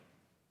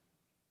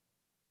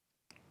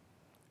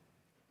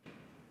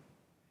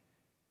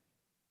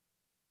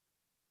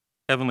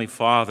Heavenly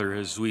Father,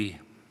 as we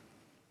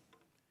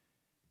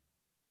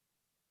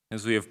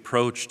have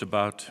approached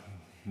about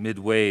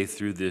midway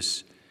through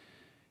this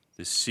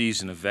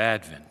season of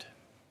Advent,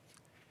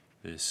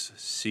 this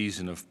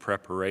season of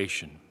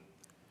preparation,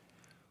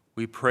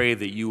 we pray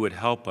that you would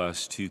help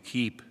us to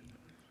keep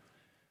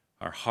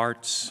our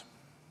hearts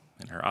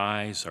and our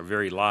eyes, our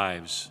very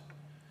lives,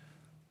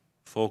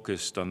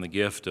 focused on the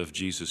gift of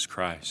Jesus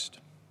Christ,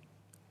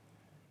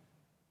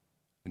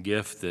 a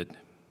gift that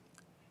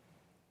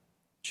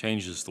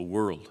changes the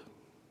world,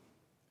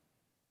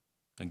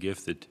 a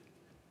gift that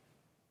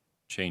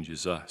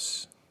changes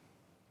us,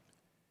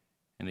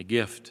 and a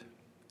gift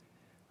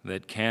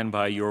that can,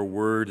 by your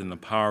word and the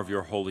power of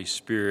your Holy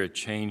Spirit,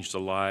 change the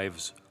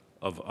lives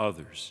of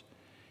others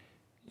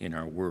in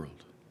our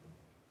world.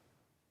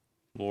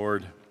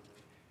 Lord,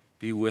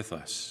 be with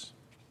us,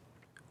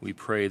 we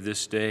pray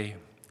this day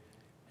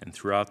and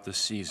throughout the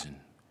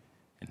season,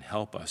 and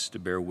help us to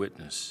bear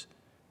witness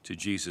to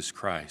Jesus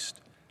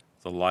Christ,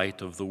 the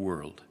light of the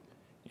world,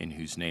 in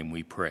whose name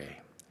we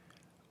pray.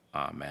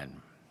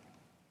 Amen.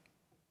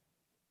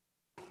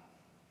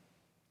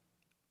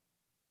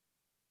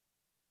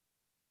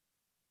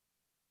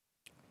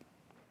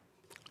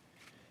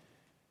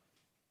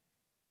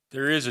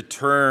 There is a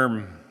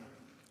term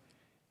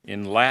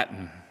in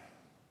Latin,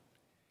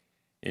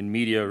 in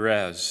media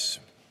res,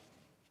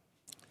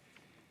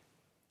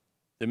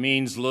 that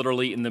means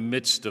literally in the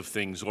midst of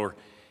things or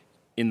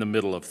in the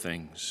middle of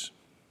things.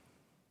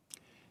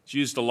 It's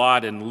used a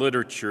lot in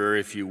literature,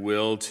 if you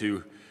will,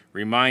 to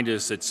remind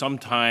us that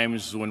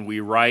sometimes when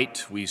we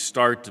write, we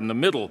start in the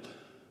middle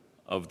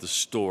of the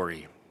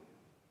story.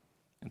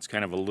 It's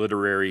kind of a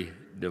literary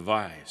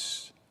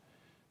device.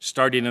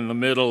 Starting in the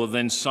middle and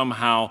then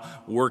somehow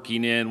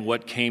working in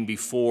what came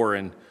before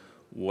and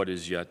what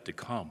is yet to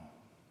come.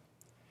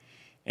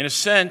 In a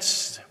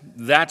sense,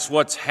 that's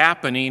what's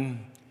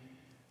happening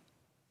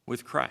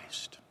with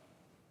Christ.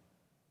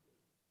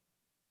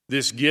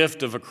 This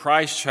gift of a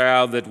Christ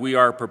child that we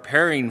are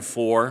preparing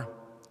for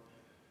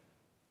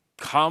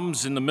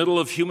comes in the middle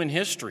of human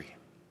history.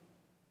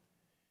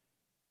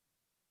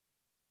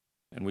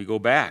 And we go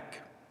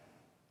back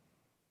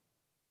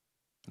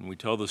and we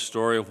tell the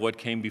story of what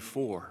came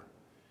before.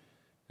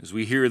 As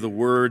we hear the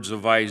words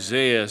of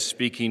Isaiah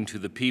speaking to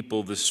the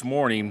people this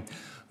morning,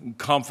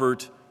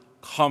 "Comfort,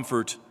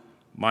 comfort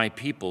my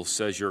people,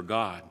 says your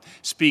God.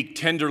 Speak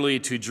tenderly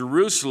to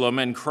Jerusalem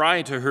and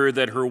cry to her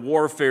that her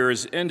warfare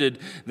is ended,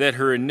 that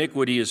her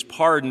iniquity is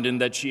pardoned,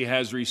 and that she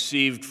has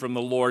received from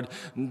the Lord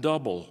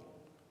double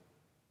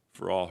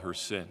for all her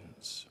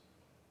sins."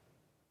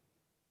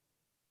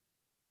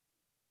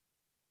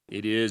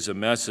 It is a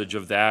message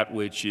of that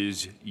which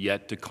is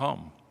yet to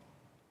come,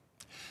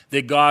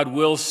 that God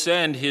will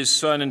send his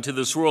Son into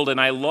this world. And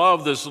I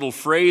love this little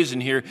phrase in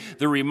here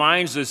that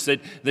reminds us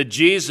that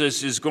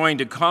Jesus is going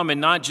to come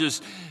and not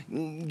just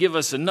give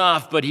us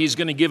enough, but he's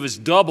going to give us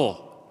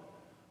double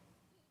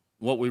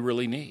what we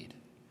really need.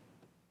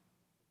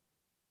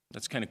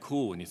 That's kind of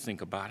cool when you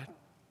think about it.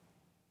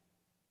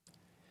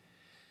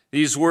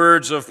 These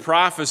words of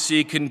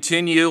prophecy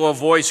continue. A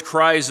voice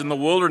cries in the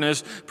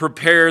wilderness,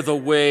 "Prepare the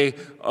way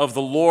of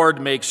the Lord,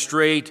 make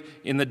straight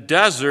in the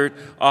desert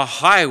a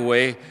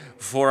highway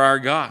for our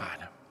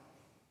God."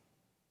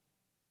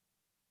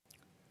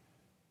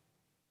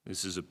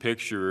 This is a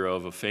picture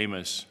of a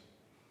famous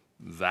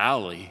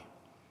valley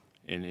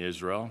in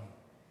Israel,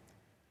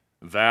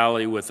 a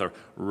valley with a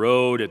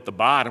road at the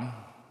bottom.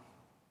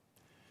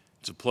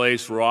 It's a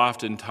place where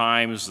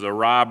oftentimes the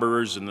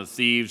robbers and the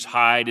thieves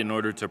hide in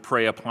order to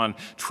prey upon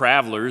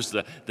travelers.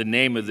 The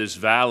name of this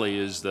valley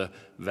is the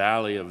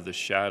Valley of the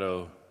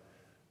Shadow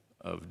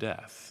of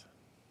Death.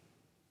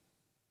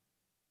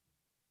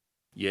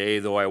 "Yea,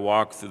 though I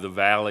walk through the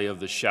valley of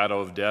the shadow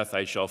of death,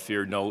 I shall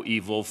fear no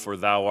evil, for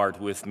thou art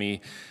with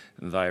me,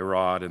 thy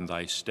rod and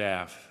thy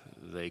staff,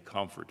 they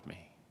comfort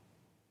me."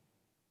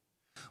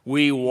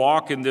 We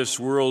walk in this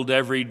world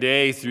every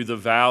day through the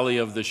valley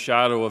of the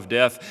shadow of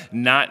death,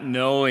 not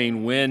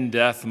knowing when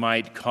death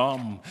might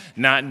come,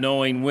 not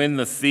knowing when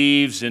the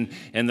thieves and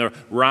the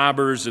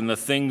robbers and the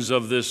things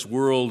of this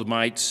world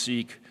might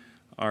seek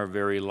our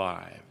very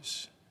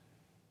lives.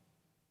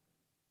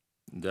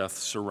 Death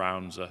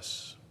surrounds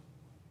us.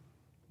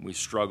 We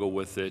struggle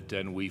with it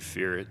and we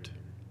fear it,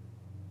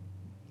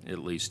 at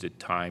least at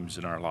times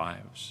in our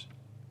lives.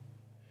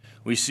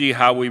 We see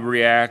how we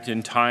react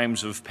in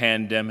times of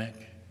pandemic.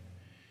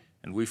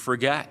 And we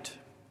forget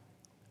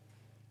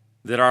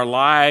that our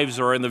lives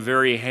are in the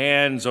very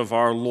hands of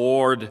our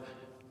Lord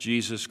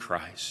Jesus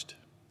Christ,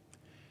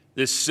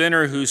 this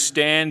sinner who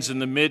stands in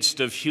the midst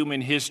of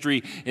human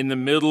history, in the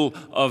middle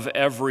of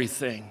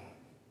everything,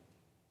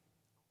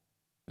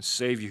 a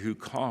Savior who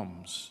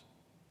comes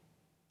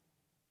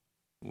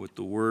with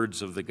the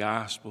words of the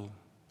gospel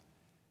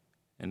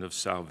and of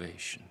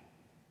salvation.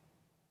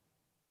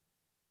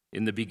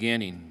 In the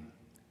beginning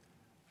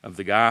of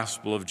the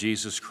gospel of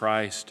Jesus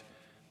Christ,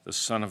 the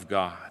Son of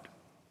God,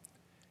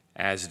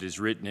 as it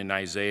is written in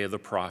Isaiah the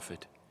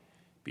prophet,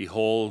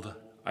 "Behold,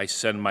 I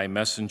send my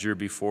messenger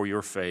before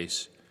your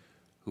face,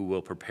 who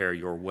will prepare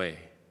your way.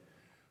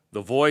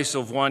 The voice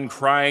of one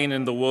crying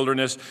in the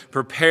wilderness,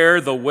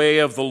 prepare the way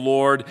of the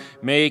Lord,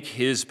 make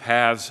his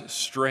paths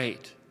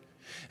straight.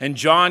 And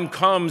John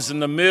comes in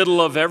the middle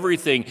of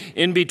everything,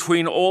 in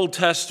between Old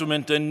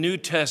Testament and New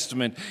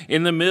Testament,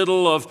 in the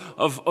middle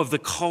of the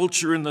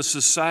culture and the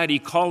society,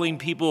 calling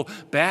people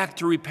back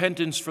to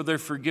repentance for their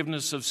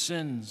forgiveness of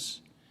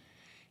sins.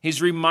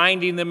 He's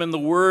reminding them in the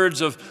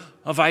words of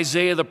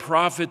Isaiah the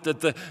prophet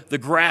that the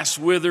grass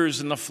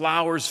withers and the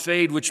flowers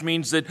fade, which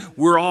means that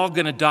we're all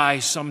going to die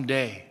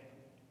someday.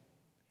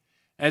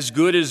 As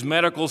good as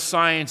medical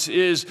science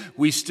is,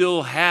 we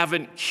still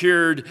haven't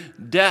cured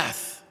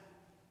death.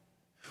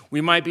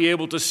 We might be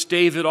able to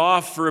stave it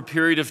off for a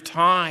period of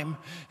time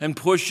and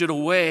push it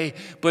away,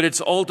 but it's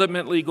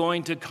ultimately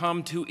going to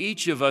come to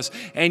each of us.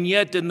 And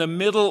yet, in the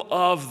middle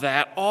of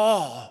that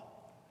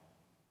all,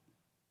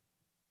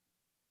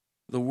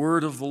 the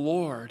word of the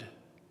Lord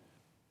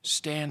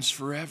stands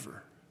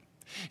forever.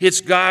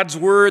 It's God's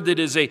word that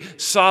is a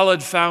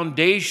solid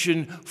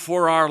foundation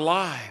for our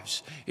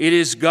lives. It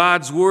is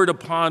God's word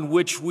upon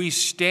which we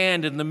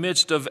stand in the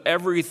midst of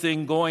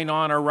everything going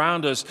on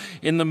around us,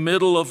 in the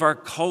middle of our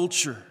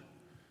culture,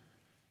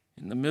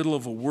 in the middle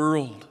of a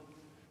world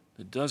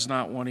that does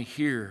not want to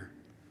hear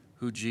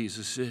who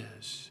Jesus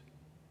is.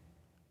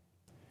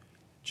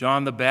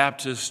 John the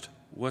Baptist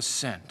was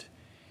sent.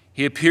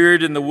 He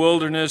appeared in the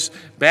wilderness,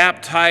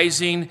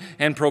 baptizing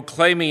and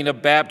proclaiming a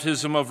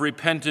baptism of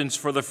repentance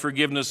for the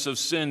forgiveness of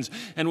sins.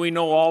 And we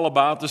know all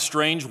about the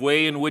strange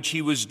way in which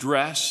he was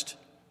dressed.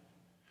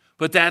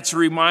 But that's a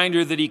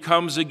reminder that he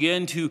comes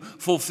again to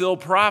fulfill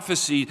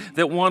prophecy,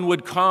 that one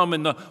would come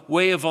in the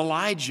way of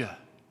Elijah.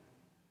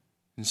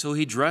 And so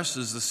he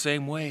dresses the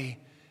same way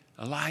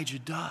Elijah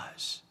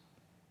does.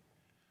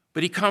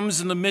 But he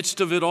comes in the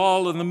midst of it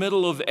all, in the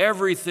middle of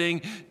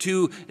everything,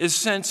 to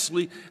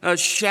essentially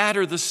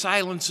shatter the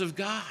silence of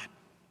God.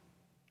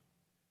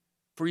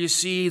 For you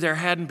see, there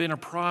hadn't been a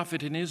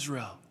prophet in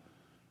Israel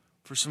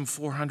for some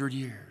 400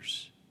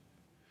 years.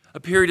 A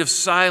period of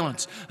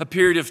silence, a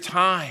period of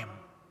time.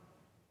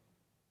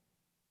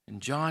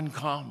 And John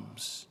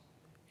comes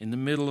in the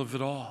middle of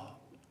it all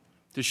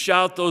to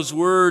shout those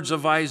words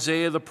of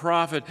Isaiah the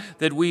prophet,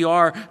 that we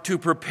are to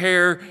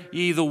prepare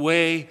ye the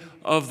way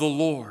of the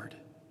Lord.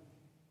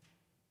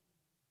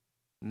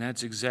 And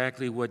that's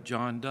exactly what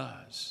John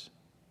does.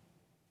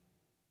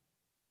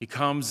 He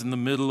comes in the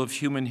middle of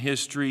human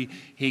history.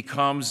 He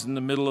comes in the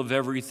middle of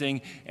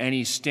everything, and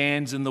he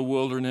stands in the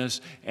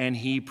wilderness, and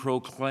he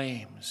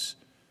proclaims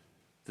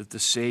that the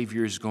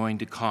Savior is going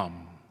to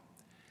come.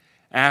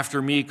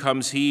 After me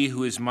comes he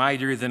who is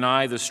mightier than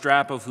I, the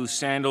strap of whose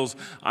sandals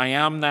I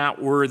am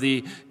not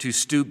worthy to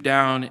stoop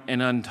down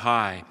and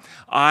untie.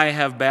 I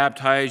have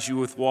baptized you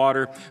with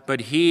water,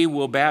 but he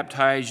will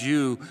baptize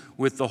you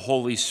with the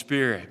Holy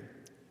Spirit.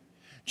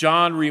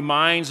 John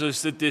reminds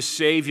us that this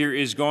Savior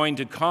is going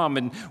to come,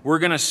 and we're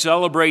going to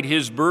celebrate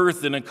his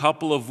birth in a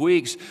couple of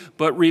weeks.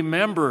 But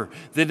remember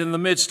that in the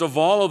midst of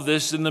all of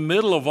this, in the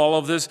middle of all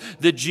of this,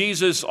 that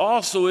Jesus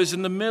also is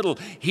in the middle.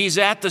 He's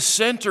at the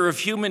center of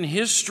human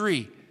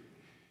history.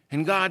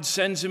 And God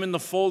sends him in the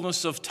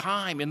fullness of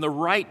time, in the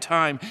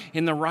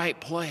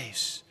right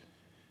place,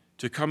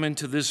 to come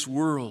into this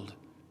world,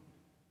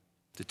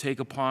 to take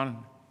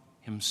upon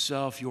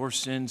himself your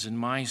sins and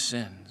my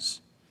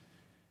sins,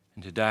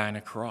 and to die on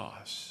a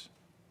cross.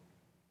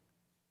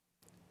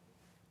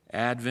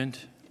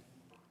 Advent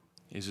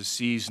is a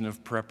season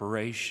of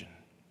preparation.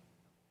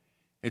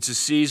 It's a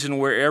season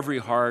where every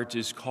heart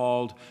is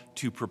called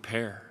to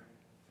prepare,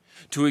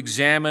 to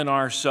examine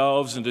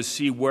ourselves and to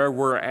see where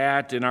we're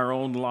at in our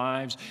own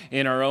lives,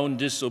 in our own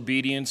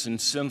disobedience and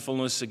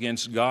sinfulness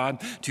against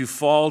God, to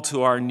fall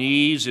to our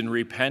knees in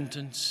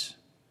repentance,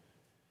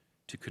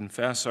 to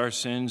confess our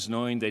sins,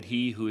 knowing that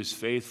he who is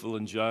faithful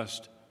and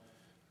just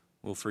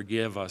will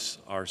forgive us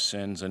our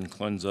sins and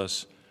cleanse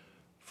us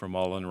from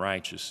all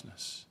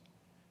unrighteousness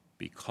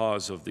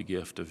because of the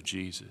gift of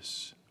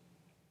Jesus.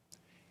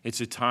 It's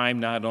a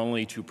time not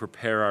only to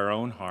prepare our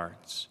own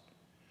hearts,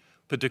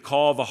 but to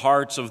call the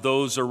hearts of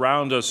those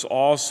around us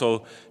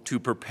also to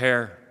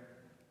prepare.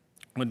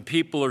 When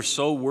people are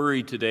so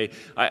worried today,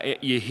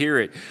 you hear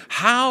it.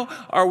 How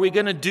are we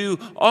going to do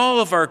all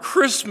of our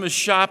Christmas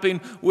shopping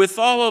with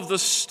all of the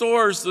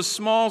stores, the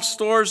small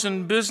stores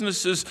and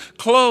businesses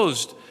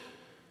closed?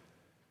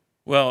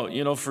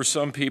 Well, for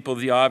some people,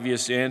 the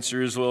obvious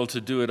answer is,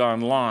 to do it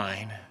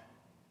online.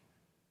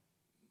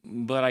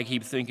 But I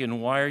keep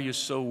thinking, why are you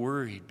so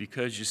worried?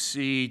 Because you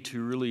see,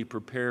 to really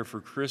prepare for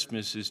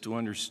Christmas is to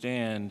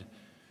understand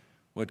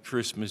what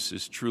Christmas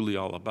is truly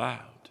all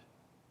about.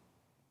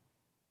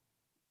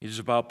 It is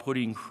about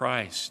putting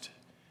Christ,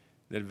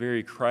 that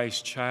very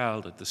Christ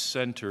child, at the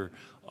center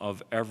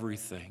of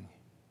everything.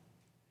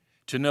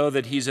 To know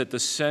that he's at the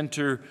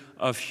center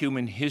of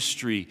human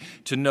history,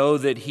 to know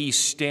that he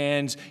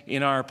stands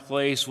in our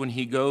place when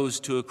he goes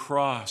to a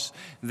cross,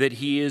 that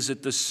he is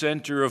at the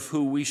center of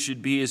who we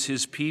should be as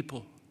his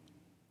people,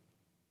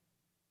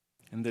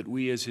 and that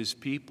we as his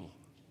people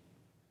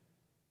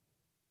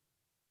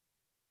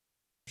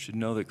should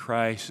know that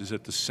Christ is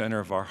at the center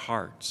of our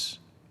hearts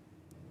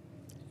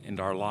and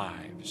our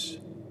lives,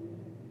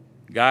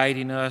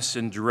 guiding us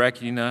and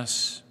directing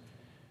us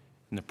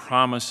in the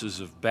promises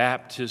of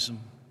baptism,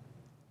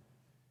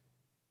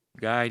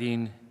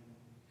 guiding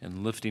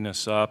and lifting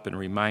us up and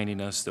reminding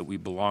us that we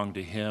belong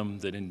to Him,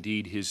 that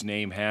indeed His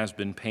name has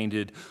been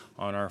painted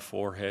on our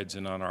foreheads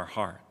and on our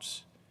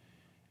hearts,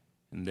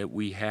 and that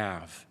we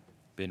have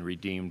been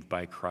redeemed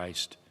by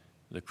Christ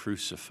the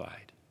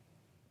crucified.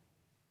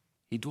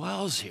 He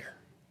dwells here.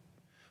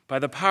 By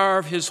the power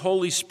of His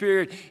Holy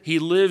Spirit, He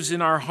lives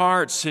in our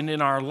hearts and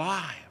in our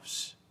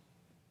lives.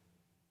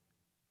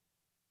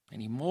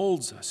 And He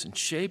molds us and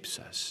shapes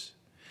us,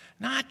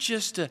 not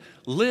just to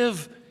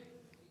live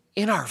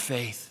in our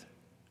faith,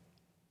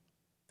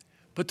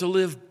 but to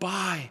live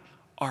by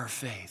our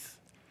faith,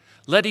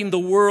 letting the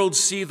world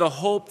see the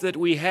hope that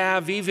we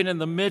have even in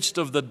the midst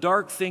of the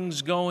dark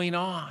things going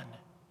on.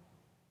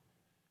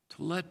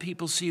 To let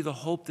people see the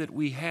hope that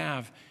we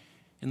have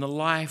in the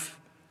life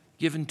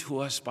given to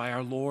us by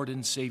our Lord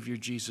and Savior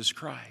Jesus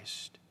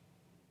Christ.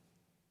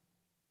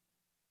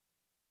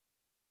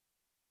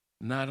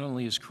 Not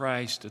only is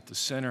Christ at the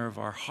center of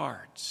our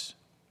hearts,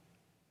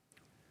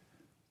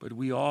 but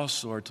we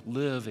also are to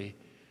live a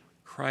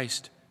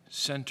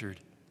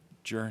Christ-centered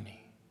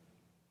journey.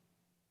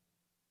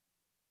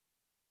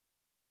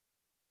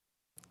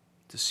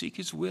 To seek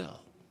His will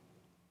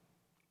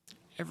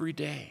every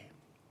day.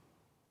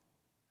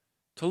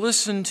 To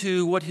listen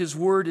to what His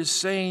Word is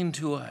saying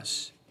to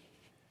us.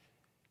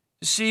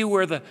 To see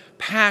where the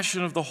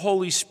passion of the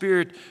Holy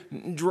Spirit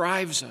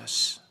drives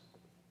us.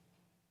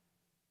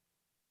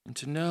 And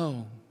to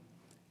know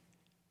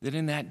that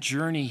in that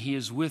journey He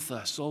is with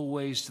us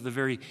always to the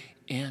very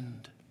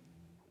end.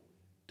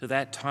 To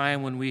that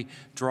time when we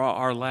draw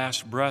our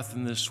last breath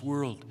in this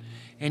world.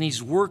 And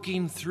He's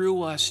working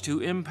through us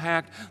to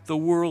impact the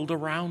world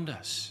around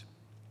us.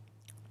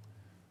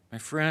 My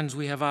friends,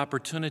 we have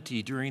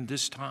opportunity during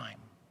this time.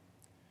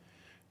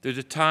 There's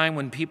a time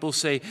when people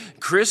say,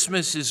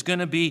 Christmas is going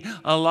to be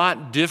a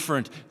lot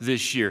different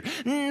this year.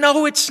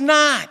 No, it's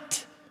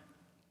not.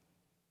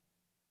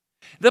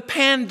 The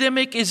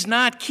pandemic is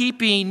not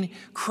keeping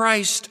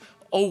Christ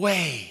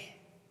away.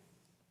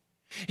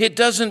 It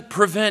doesn't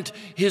prevent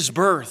His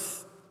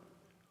birth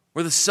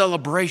or the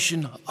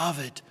celebration of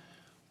it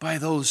by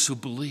those who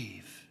believe.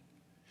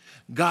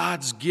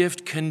 God's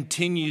gift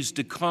continues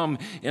to come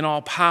in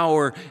all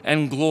power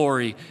and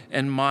glory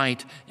and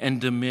might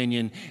and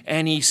dominion,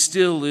 and He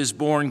still is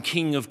born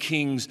King of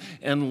Kings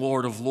and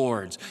Lord of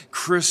Lords.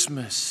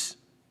 Christmas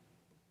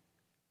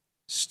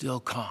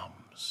still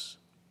comes.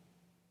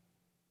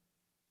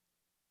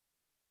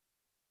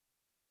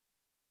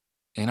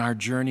 In our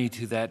journey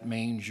to that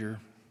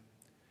manger,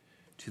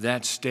 to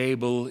that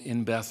stable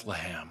in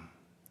Bethlehem,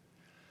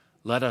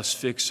 let us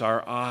fix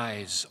our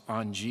eyes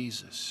on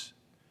Jesus.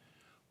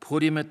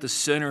 Put Him at the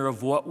center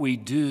of what we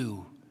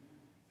do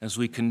as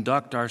we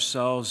conduct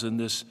ourselves in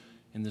this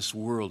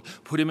world.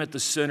 Put Him at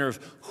the center of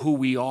who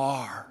we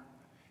are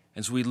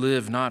as we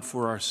live not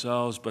for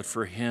ourselves but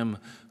for Him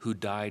who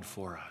died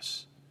for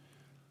us.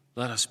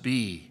 Let us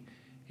be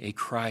a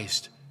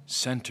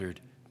Christ-centered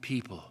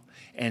people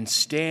and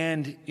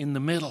stand in the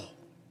middle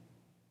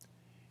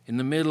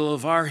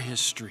of our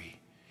history,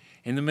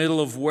 in the middle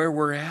of where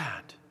we're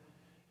at,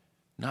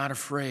 not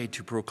afraid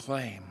to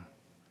proclaim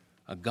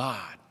a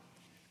God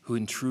who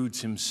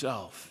intrudes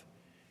Himself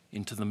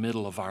into the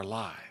middle of our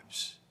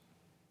lives,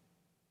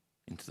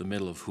 into the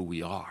middle of who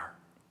we are.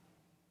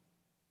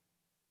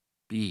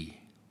 Be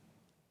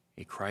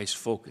a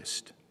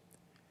Christ-focused,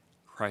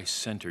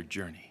 Christ-centered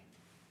journey.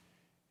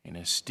 And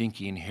as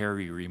Stinky and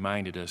Harry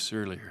reminded us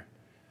earlier,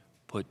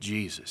 put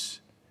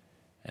Jesus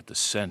at the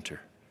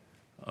center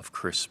of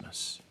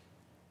Christmas.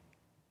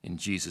 In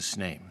Jesus'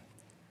 name,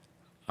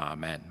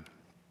 amen.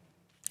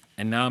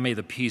 And now may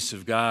the peace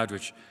of God,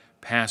 which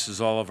passes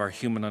all of our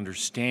human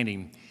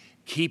understanding,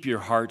 keep your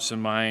hearts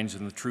and minds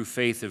in the true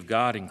faith of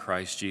God in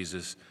Christ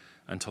Jesus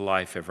unto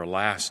life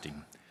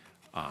everlasting.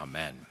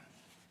 Amen.